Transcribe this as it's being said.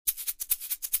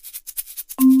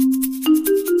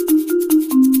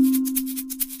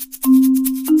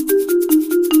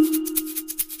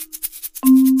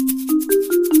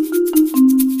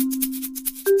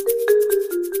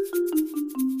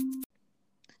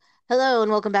Hello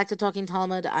and welcome back to Talking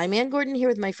Talmud. I'm Ann Gordon here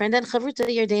with my friend and chavruta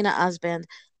Yardena Osband.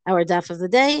 Our daf of the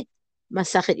day,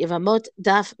 Masachet Yevamot,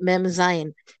 daf Mem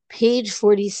Zayin, page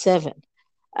 47.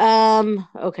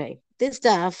 Okay, this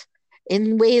daf,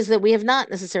 in ways that we have not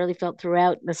necessarily felt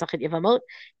throughout Masachet Yevamot,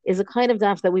 is a kind of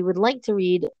daf that we would like to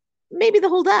read maybe the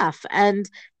whole daf, and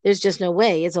there's just no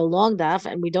way. It's a long daf,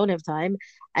 and we don't have time,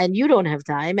 and you don't have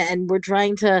time, and we're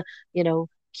trying to,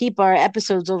 keep our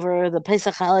episodes over the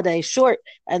Pesach holiday short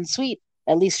and sweet,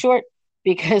 at least short,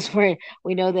 because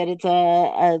we know that it's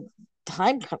a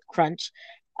time crunch.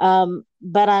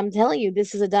 But I'm telling you,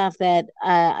 this is a daf that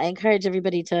I encourage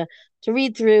everybody to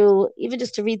read through, even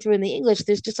just to read through in the English.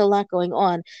 There's just a lot going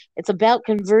on. It's about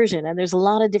conversion, and there's a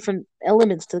lot of different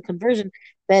elements to the conversion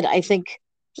that I think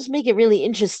just make it really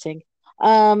interesting.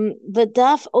 The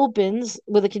daf opens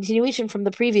with a continuation from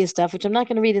the previous daf, which I'm not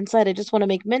going to read inside. I just want to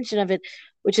make mention of it,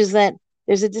 which is that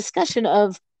there's a discussion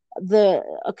of a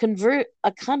convert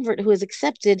who is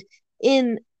accepted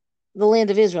in the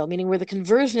land of Israel, meaning where the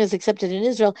conversion is accepted in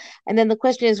Israel. And then the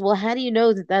question is, well, how do you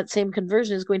know that that same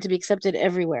conversion is going to be accepted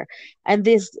everywhere? And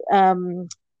this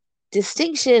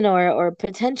distinction or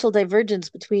potential divergence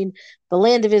between the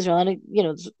land of Israel and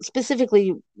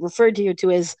specifically referred to here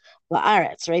to as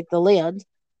La'aretz, right, the land,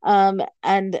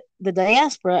 and the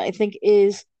diaspora, I think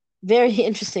is very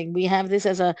interesting. We have this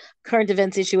as a current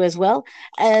events issue as well,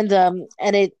 and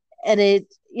it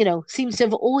seems to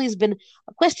have always been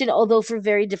a question, although for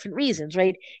very different reasons,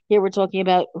 right? Here we're talking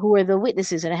about who are the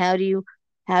witnesses and how do you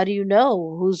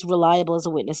know who's reliable as a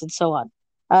witness and so on.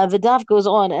 The daf goes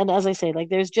on, and as I say, like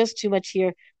there's just too much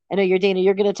here. I know you're Dana.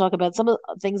 You're going to talk about some of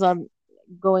the things on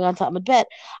going on Talmud Bet.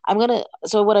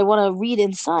 So what I want to read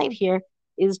inside here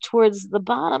is towards the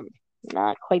bottom,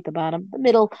 not quite the bottom, the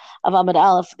middle of Amud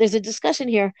Aleph. There's a discussion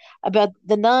here about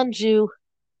the non-Jew.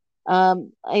 I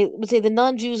would say the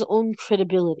non-Jew's own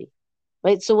credibility,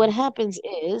 right? So what happens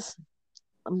is,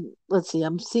 let's see,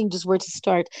 I'm seeing just where to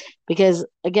start because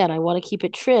again, I want to keep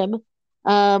it trim.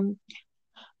 Um,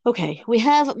 Okay, we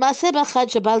have Maaseh Bachad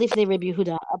Shabbat Lifnei Rabbi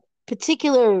Yehuda, a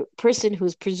particular person who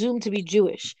is presumed to be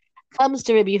Jewish, comes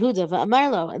to Rabbi Yehuda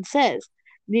v'amarlo and says,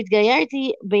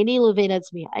 "Nitgayarti beini levein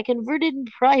atzmi." I converted in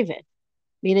private,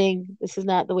 meaning this is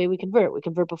not the way we convert. We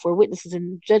convert before witnesses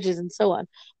and judges and so on,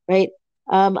 right?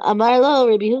 Amarlo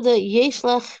Rabbi Yehuda yesh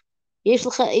lecha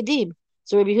edim.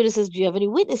 So Rabbi Yehuda says, "Do you have any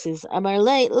witnesses?" Amar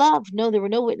le lav. No, there were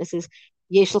no witnesses.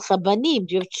 Yesh lecha banim.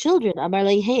 Do you have children? Amar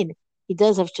le hein. He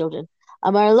does have children.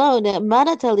 אמר לו,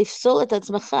 נאמנת לפסול את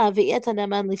עצמך, ואתה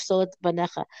נאמן לפסול את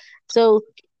בניך. So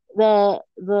the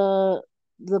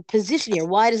position here,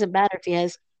 why does it matter if he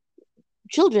has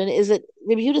children, is that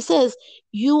Rabbi Yehuda says,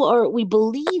 we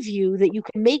believe you that you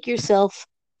can make yourself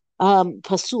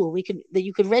pasul, that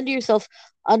you could render yourself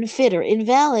unfit or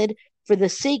invalid for the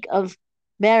sake of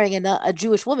marrying a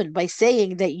Jewish woman by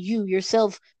saying that you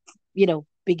yourself,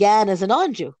 began as a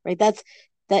non-Jew, right? That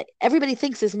everybody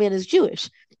thinks this man is Jewish.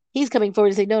 He's coming forward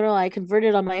and saying, no, I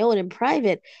converted on my own in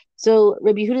private. So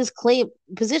Rabbi Yehuda's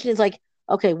position is like,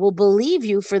 okay, we'll believe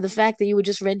you for the fact that you would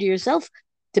just render yourself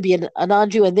to be a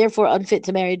non-Jew and therefore unfit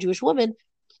to marry a Jewish woman.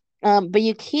 But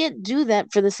you can't do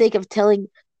that for the sake of telling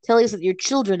us that your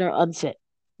children are unfit.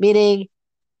 Meaning,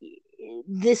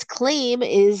 this claim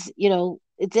is,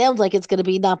 it sounds like it's going to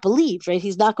be not believed, right?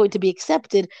 He's not going to be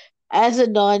accepted as a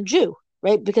non-Jew,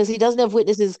 right? Because he doesn't have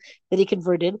witnesses that he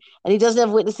converted, and he doesn't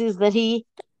have witnesses that he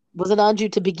was a non-Jew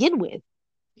to begin with,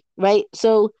 right?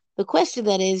 So the question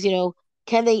then is,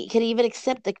 can he even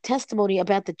accept the testimony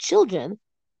about the children,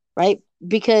 right?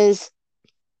 Because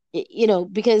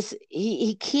because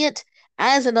he can't,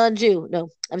 as a non-Jew. No,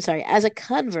 I'm sorry, as a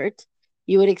convert,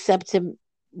 you would accept him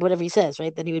whatever he says,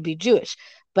 right? Then he would be Jewish.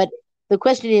 But the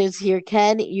question is here: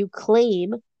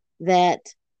 that?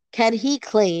 Can he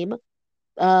claim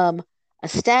a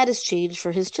status change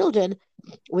for his children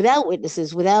without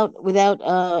witnesses, without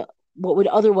what would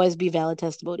otherwise be valid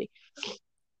testimony?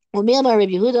 So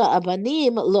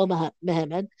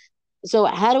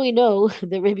how do we know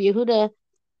that Rabbi Yehuda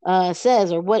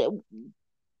says, or what,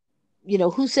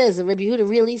 who says that Rabbi Yehuda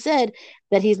really said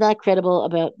that he's not credible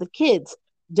about the kids?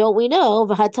 Don't we know?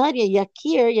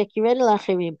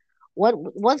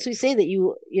 Once we say that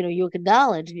you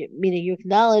acknowledge, meaning you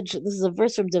acknowledge, this is a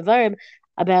verse from Devarim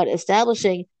about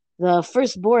establishing the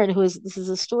firstborn, this is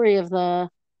a story of I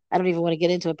don't even want to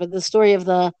get into it, but the story of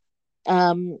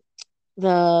um,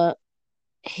 the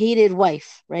hated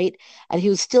wife, right? And he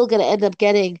was still going to end up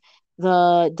getting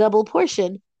the double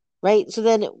portion, right? So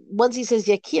then once he says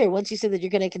Yakir, once you say that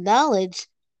you're going to acknowledge,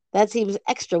 that seems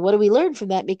extra. What do we learn from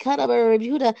that?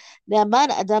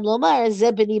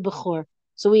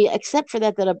 So we accept for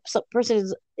that a person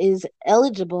is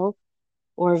eligible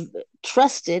or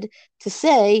trusted to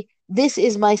say, "This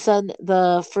is my son, the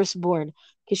firstborn."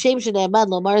 כשם שנאמן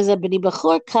לומר זה בני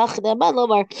בכור, כך נאמן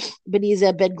לומר בני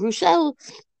זה בן גרושה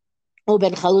או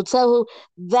ben chalutzahu.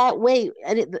 That way,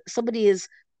 and somebody is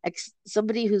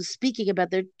somebody who's speaking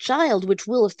about their child, which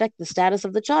will affect the status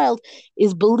of the child,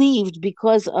 is believed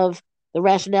because of the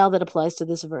rationale that applies to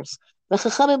this verse.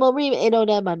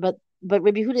 But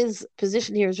Rabbi Huda's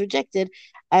position here is rejected,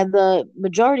 and the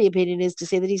majority opinion is to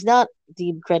say that he's not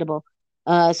deemed credible.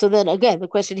 So then again, the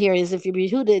question here is if Rabbi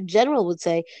Huda in general would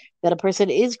say that a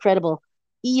person is credible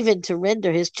even to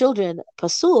render his children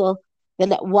pasul,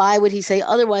 then why would he say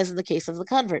otherwise in the case of the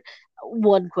convert?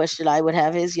 One question I would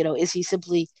have is, is he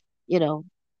simply, you know,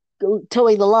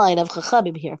 towing the line of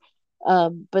Chachamim here?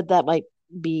 But that might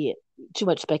be too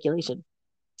much speculation.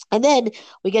 And then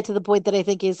we get to the point that I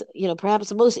think is, perhaps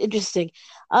the most interesting.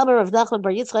 Amar Rav Nachman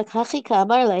Bar Yitzchak Hachika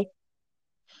Amarle.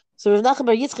 So Rav Nachman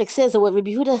Bar Yitzchak says that what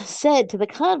Rabbi Yehuda said to the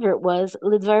convert was,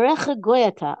 Lidvarecha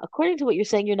goyata. According to what you're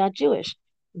saying, you're not Jewish.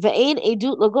 Ve'ein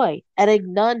edut lagoy. And a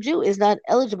non-Jew is not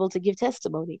eligible to give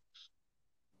testimony.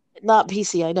 Not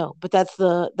PC, I know, but that's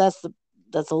the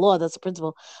law, that's the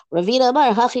principle. Ravina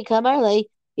Amar Hachi Kamar Le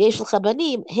Yesh L'cha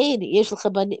Banim Hein Yesh L'cha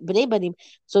Bnei Banim.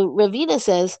 So Ravina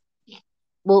says,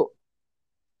 well,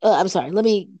 I'm sorry. Let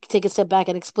me take a step back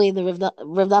and explain the Rav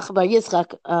Nachman Bar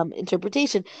Yitzchak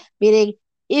interpretation. Meaning,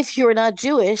 if you're not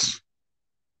Jewish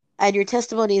and your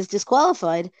testimony is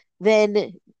disqualified,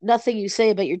 then nothing you say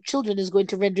about your children is going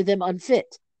to render them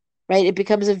unfit, right? It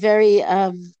becomes a very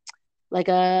like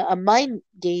a mind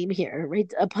game here,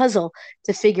 right? A puzzle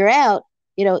to figure out.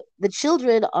 The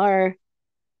children are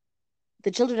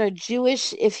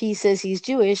Jewish if he says he's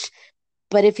Jewish,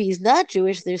 but if he's not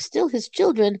Jewish, they're still his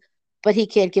children, but he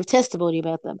can't give testimony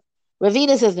about them.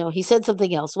 Ravina says no. He said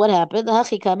something else. What happened?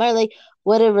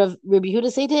 What did Rabbi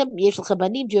Yehuda say to him? Yesh l'cha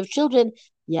banim, do you have children?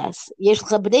 Yes. Yesh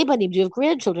l'cha bnei banim, do you have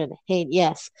grandchildren? Hey,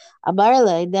 yes.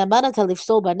 Amarle, ne'aman ata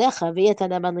lifsol banecha, ve'eta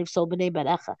ne'aman lifsol bnei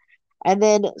banecha. And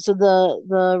then, so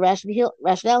the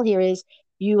rationale here is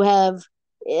you have,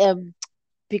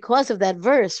 because of that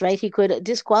verse, right? He could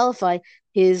disqualify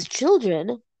his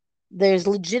children. There's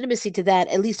legitimacy to that,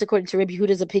 at least according to Rabbi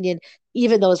Yehuda's opinion,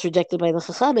 even though it's rejected by the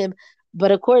Chachamim.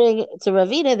 But according to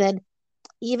Ravina, then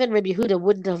even Rabbi Yehuda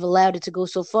wouldn't have allowed it to go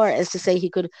so far as to say he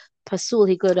could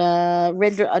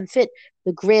render unfit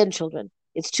the grandchildren.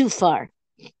 It's too far.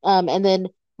 And then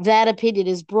that opinion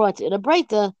is brought in a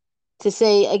Breita to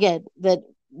say again that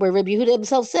where Rabbi Yehuda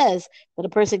himself says that a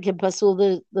person can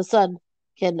pasul the son,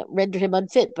 can render him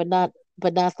unfit, but not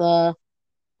the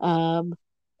um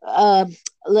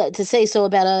to say so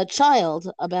about a child,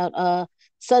 about a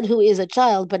son who is a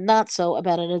child, but not so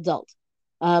about an adult.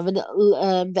 The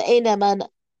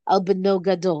al beno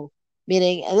gadol,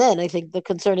 meaning, and then I think the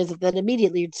concern is that then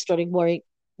immediately you're starting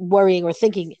worrying or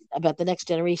thinking about the next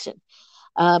generation.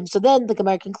 So then the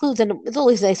Gemara concludes, and it's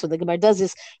always nice when the Gemara does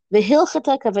this. The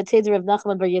Hilchata Kavatei Rav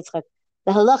Nachman Bar Yitzchak.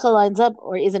 The halacha lines up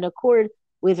or is in accord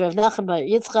with Rav Nachman Bar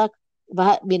Yitzchak,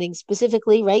 meaning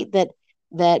specifically, right,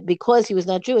 that because he was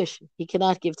not Jewish, he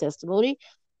cannot give testimony.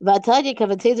 Vatanya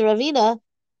Kavatei Ravina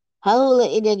Halula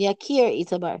Inyan Yakir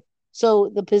Itamar.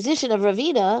 So the position of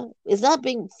Ravina is not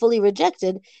being fully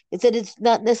rejected. It's that it's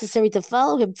not necessary to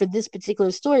follow him for this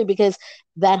particular story because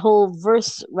that whole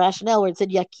verse rationale where it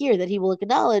said Yakir, that he will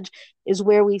acknowledge, is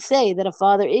where we say that a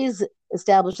father is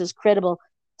established as credible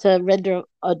to render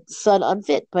a son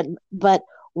unfit. But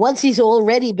once he's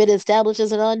already been established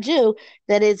as a non-Jew,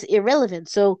 then it's irrelevant.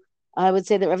 So I would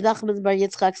say that Rav Nachman Bar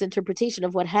Yitzchak's interpretation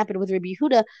of what happened with Rabbi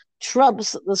Yehuda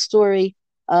trumps the story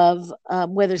of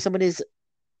whether someone is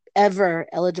ever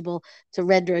eligible to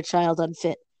render a child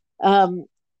unfit.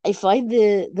 I find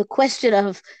the question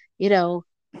of,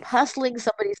 puzzling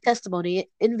somebody's testimony,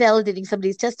 invalidating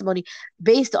somebody's testimony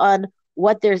based on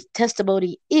what their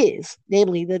testimony is,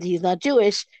 namely that he's not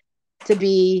Jewish, to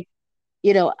be,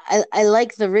 I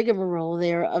like the rigmarole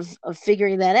there of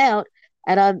figuring that out.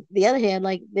 And on the other hand,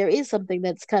 like there is something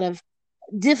that's kind of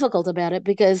difficult about it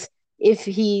because if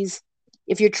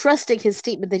you're trusting his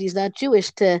statement that he's not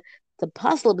Jewish to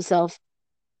puzzle himself,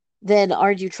 then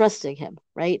aren't you trusting him,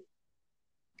 right?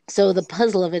 So the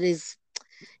puzzle of it is,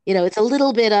 it's a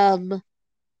little bit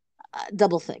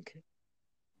double think.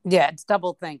 Yeah, it's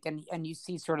double think, and you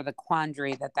see sort of the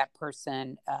quandary that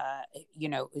person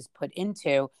is put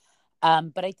into.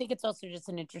 But I think it's also just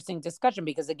an interesting discussion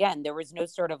because again, there was no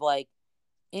sort of like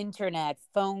internet,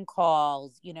 phone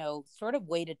calls, sort of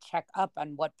way to check up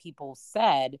on what people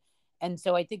said. And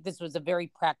so I think this was a very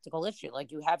practical issue.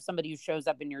 Like you have somebody who shows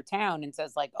up in your town and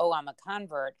says like, oh, I'm a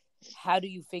convert. how do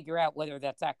you figure out whether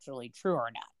that's actually true or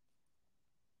not?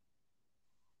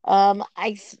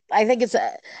 I think it,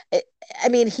 I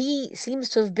mean, he seems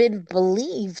to have been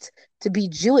believed to be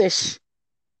Jewish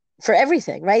for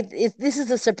everything, right? This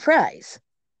is a surprise.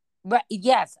 But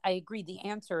yes, I agree. The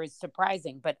answer is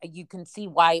surprising, but you can see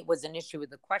why it was an issue with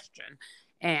the question.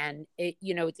 And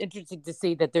it's interesting to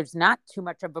see that there's not too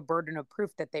much of a burden of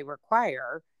proof that they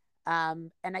require.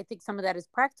 And I think some of that is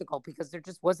practical because there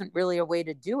just wasn't really a way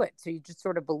to do it. So you just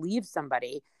sort of believe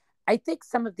somebody. I think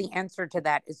some of the answer to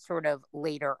that is sort of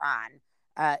later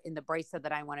on in the brisa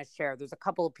that I want to share. There's a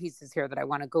couple of pieces here that I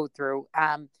want to go through.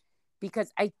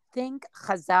 Because I think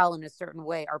Chazal, in a certain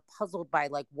way, are puzzled by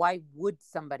like, why would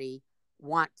somebody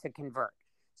want to convert?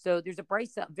 So there's a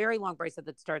brisa, very long brisa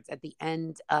that starts at the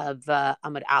end of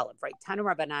Amud Aleph, right? Tanu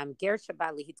Rabbanan Ger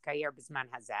Shabbat Lihitzkayer Bisman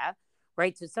Hazeh,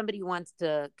 right? So somebody who wants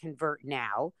to convert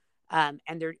now, and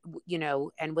they're,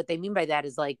 and what they mean by that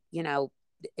is like,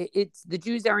 it's the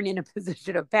Jews aren't in a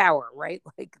position of power, right?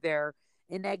 Like they're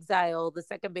in exile. The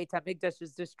second Beit Hamikdash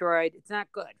is destroyed. It's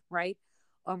not good, right?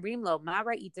 Omrim lo, ma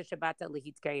ra'ita Shabbata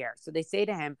lehitzkayer. So they say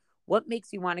to him, what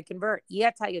makes you want to convert?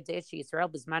 Yata yodeh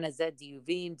sheYisrael b'zman hazeh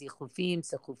diyuvim, dichufim,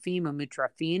 sechufim,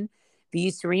 u'mutrafin,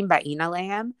 v'yisurim ba'in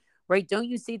alehem. Right? Don't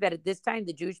you see that at this time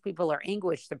the Jewish people are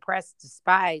anguished, suppressed,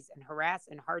 despised, and harassed,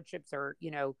 and hardships are,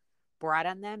 brought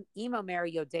on them? Imo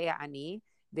meri yodea ani,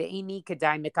 ve'ini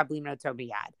kadai mikablim noto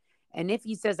biyad. And if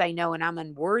he says, I know, and I'm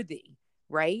unworthy,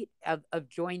 right, of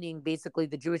joining basically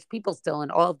the Jewish people still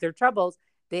in all of their troubles,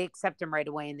 they accept him right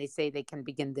away and they say they can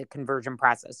begin the conversion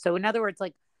process. So in other words,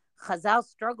 like Chazal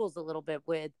struggles a little bit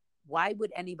with why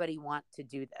would anybody want to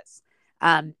do this?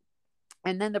 And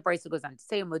then the Brisa goes on to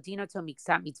say, Modino to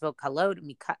miksat mitzvot kalod,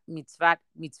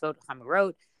 mitzvot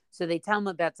chamarot. So they tell him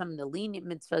about some of the lenient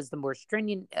mitzvahs, the more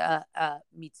stringent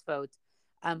mitzvot.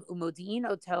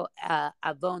 Umodino to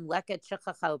avon leket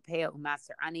shechacha upeya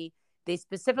umaser ani. They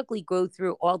specifically go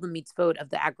through all the mitzvot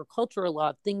of the agricultural law,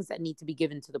 of things that need to be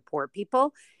given to the poor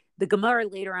people. The Gemara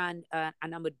later on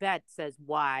Amud Bet says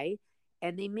why,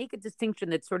 and they make a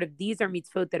distinction that sort of these are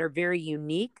mitzvot that are very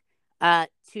unique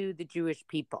to the Jewish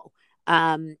people.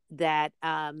 That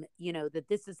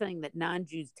this is something that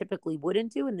non-Jews typically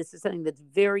wouldn't do, and this is something that's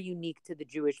very unique to the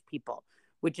Jewish people,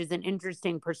 which is an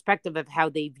interesting perspective of how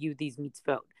they view these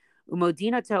mitzvot.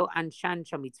 Umodinato anshan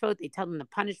shal mitzvot. They tell them the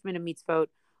punishment of mitzvot.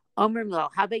 Omrim lo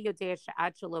habe yodea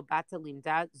sha'ad shelo bata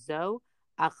limda zo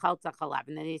achalta chalav.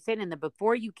 And then they said, and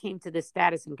before you came to this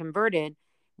status and converted,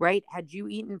 right, had you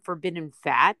eaten forbidden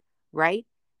fat, right?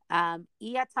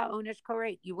 Iyata onesh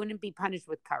karet, you wouldn't be punished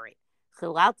with karet.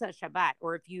 Chilalta Shabbat,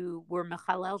 or if you were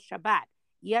mechalel Shabbat,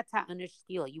 iyata onesh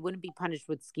skila, you wouldn't be punished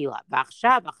with skila.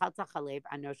 V'achshav achalta chalev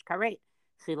anosh karet.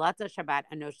 Chilata Shabbat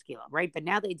anosh skila, right? But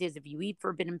nowadays, if you eat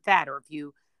forbidden fat, or if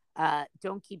you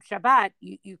don't keep Shabbat,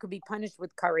 you could be punished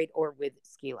with karet or with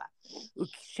skila.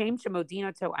 Shem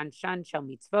shemodino to anshan shel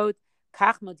mitzvot,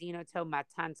 kach modino to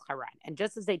matan charan. And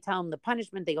just as they tell him the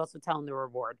punishment, they also tell him the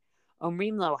reward.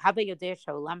 Omrim lo habe yodeh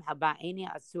she'olam haba eni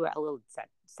asua elul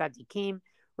tzadikim.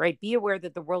 Right? Be aware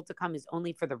that the world to come is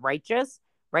only for the righteous.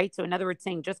 Right? So in other words,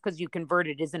 saying just because you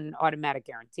converted isn't an automatic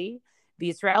guarantee.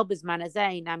 V'Yisrael bizman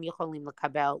hazeh nam yicholim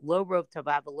lekabel lo rov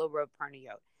tova v'lo rov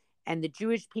parniyot. And the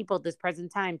Jewish people at this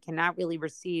present time cannot really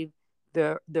receive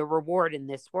the reward in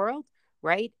this world,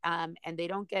 right? And they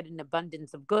don't get an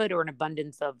abundance of good or an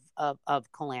abundance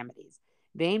of calamities.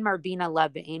 And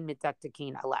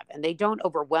they don't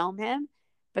overwhelm him,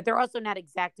 but they're also not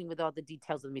exacting with all the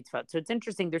details of the mitzvot. So it's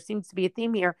interesting. There seems to be a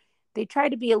theme here. They try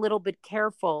to be a little bit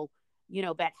careful,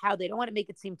 about how they don't want to make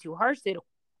it seem too harsh. They don't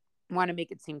want to make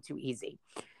it seem too easy.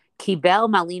 Kibel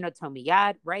malino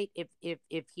tomiyad, right?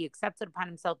 If he accepts it upon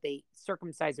himself, they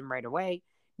circumcise him right away.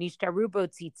 Nishtarubo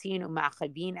tzitzin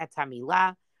umachavin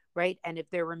etamila, right? And if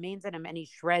there remains in him any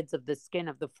shreds of the skin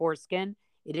of the foreskin,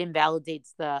 it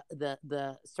invalidates the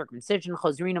circumcision.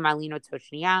 Chozrino malino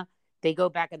toshniya, they go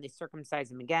back and they circumcise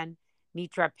him again.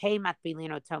 Nitra pei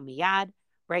matbilino tomiyad,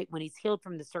 right? When he's healed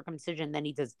from the circumcision, then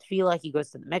he does tefillah, he goes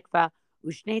to the mikvah.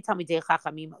 Ushne talmidei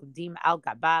chachamim ovdim al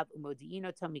gabav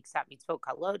umodiino to miksat mitzvot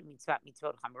kalod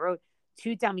mitzvot chamarot.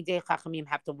 Two talmidei chachamim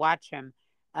have to watch him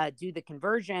do the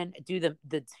conversion, do the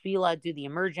tefillah, do the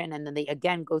immersion, and then they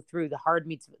again go through the hard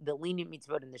mitzvot, the lenient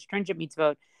mitzvot, and the stringent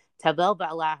mitzvot. Tavel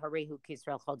ba'alah harehu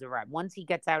kisrael chol derab. Once he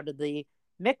gets out of the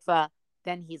mikvah,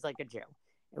 then he's like a Jew.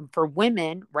 For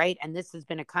women, right, and this has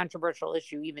been a controversial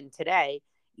issue even today.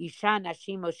 Isha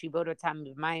nashimo shibodotam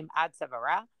b'mayim ad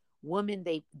savara. Woman,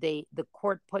 the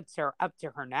court puts her up to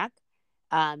her neck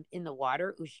in the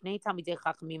water. And the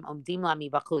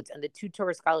two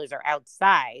Torah scholars are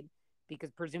outside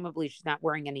because presumably she's not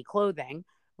wearing any clothing,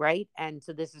 right? And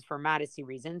so this is for modesty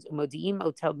reasons. Umodiim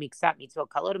otel miksat mitzvot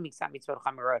kalot miksat mitzvot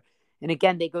chamarot. And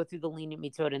again, they go through the lenient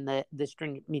mitzvot and the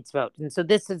stringent mitzvot. And so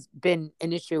this has been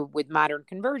an issue with modern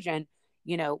conversion.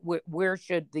 You know, where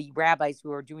should the rabbis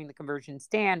who are doing the conversion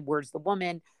stand? Where's the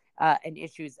woman? And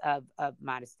issues of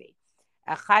modesty.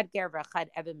 This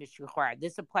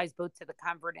applies both to the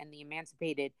convert and the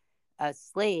emancipated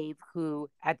slave who,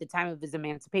 at the time of his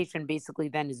emancipation, basically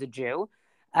then is a Jew.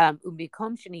 Right?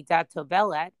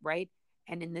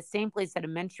 And in the same place that a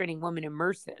menstruating woman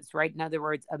immerses, right? In other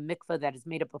words, a mikveh that is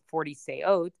made up of 40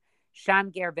 seot,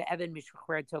 sham ger ve'eved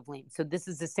mishchucher tovlim. So this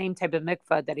is the same type of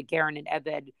mikveh that a ger and an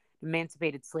eved,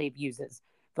 emancipated slave, uses.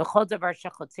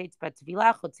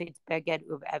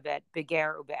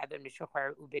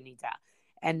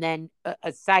 And then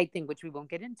a side thing, which we won't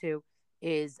get into,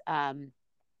 is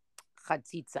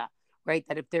chatzitza, right?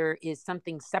 That if there is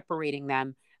something separating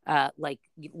them, like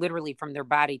literally from their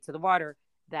body to the water,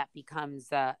 that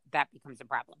becomes a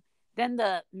problem. Then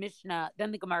the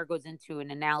Gemara goes into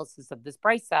an analysis of this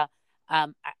brisa.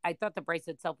 I thought the brisa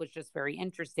itself was just very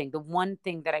interesting. The one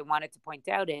thing that I wanted to point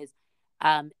out is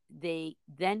they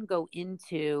then go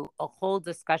into a whole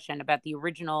discussion about the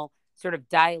original sort of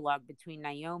dialogue between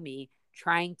Naomi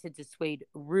trying to dissuade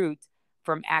Ruth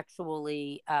from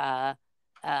actually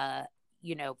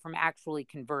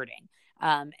converting.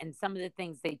 And some of the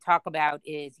things they talk about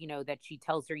is, that she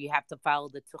tells her you have to follow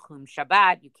the Tuchum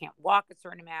Shabbat, you can't walk a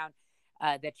certain amount,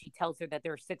 that she tells her that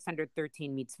there are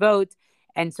 613 mitzvot.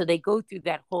 And so they go through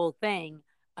that whole thing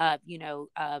of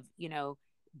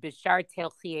Bishar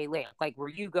Tel like where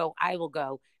you go, I will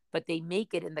go. But they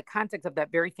make it in the context of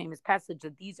that very famous passage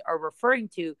that these are referring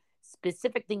to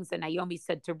specific things that Naomi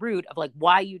said to Ruth of like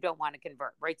why you don't want to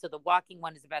convert, right? So the walking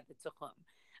one is about the Tuchum.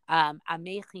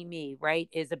 Amechimi, right,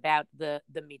 is about the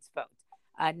mitzvot.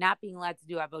 Not being allowed to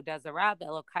do avodah zarah,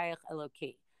 elokayach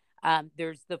eloki.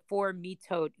 There's the 4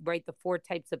 mitzvot, right, the 4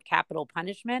 types of capital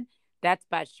punishment. That's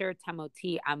basher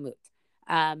tamoti amut.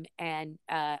 And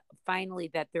finally,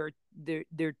 that there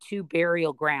are 2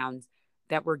 burial grounds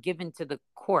that were given to the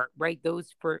court, right?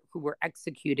 Those who were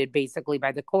executed basically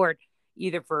by the court,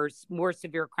 either for more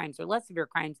severe crimes or less severe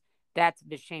crimes. That's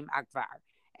b'shem akvar.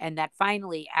 And that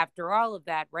finally, after all of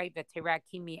that, right, right,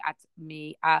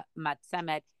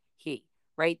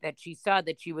 that she saw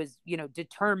that she was,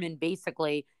 determined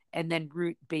basically, and then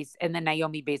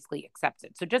Naomi basically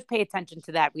accepted. So just pay attention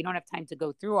to that. We don't have time to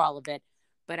go through all of it,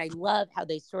 but I love how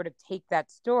they sort of take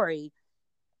that story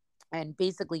and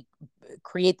basically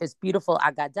create this beautiful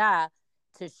agadah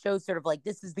to show sort of like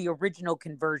this is the original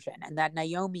conversion, and that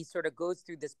Naomi sort of goes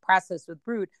through this process with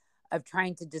Ruth of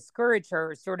trying to discourage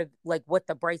her, sort of like what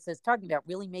the brisa is talking about,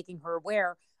 really making her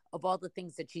aware of all the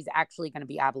things that she's actually going to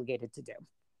be obligated to do.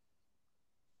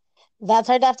 That's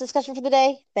our DAF discussion for the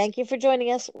day. Thank you for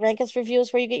joining us. Rank us, review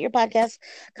us where you get your podcasts.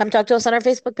 Come talk to us on our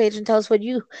Facebook page and tell us what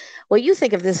you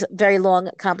think of this very long,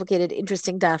 complicated,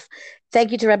 interesting DAF.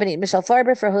 Thank you to Rabbanit Michelle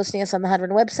Farber for hosting us on the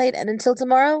Hadran website. And until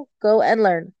tomorrow, go and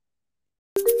learn.